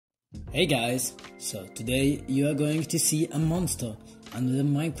Hey guys, so today you are going to see a monster under the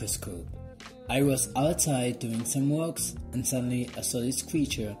microscope. I was outside doing some works and suddenly I saw this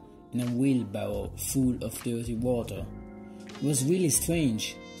creature in a wheelbarrow full of dirty water. It was really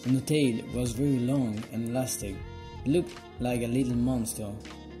strange and the tail was very long and elastic. It looked like a little monster.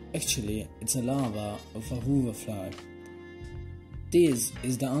 Actually, it's a larva of a hoverfly. This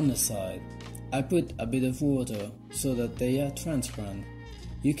is the underside. I put a bit of water so that they are transparent.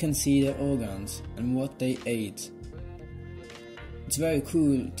 You can see their organs and what they ate. It's very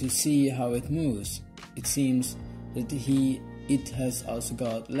cool to see how it moves. It seems that it has also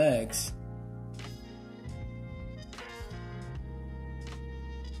got legs.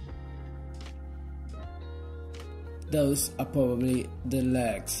 Those are probably the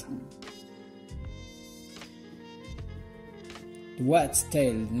legs. The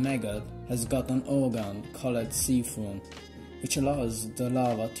rat-tailed maggot has got an organ called siphon, which allows the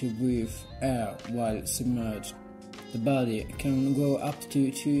larva to breathe air while submerged. The body can grow up to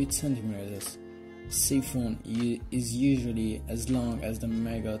 2 centimeters. Siphon is usually as long as the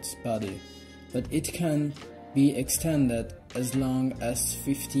maggot's body, but it can be extended as long as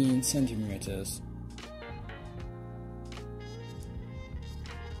 15 centimeters.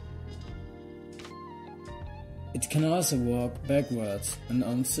 It can also walk backwards and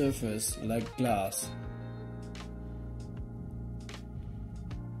on surface like glass.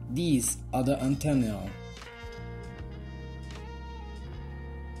 These are the antennae.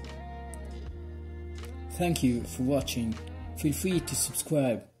 Thank you for watching. Feel free to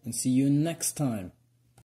subscribe and see you next time.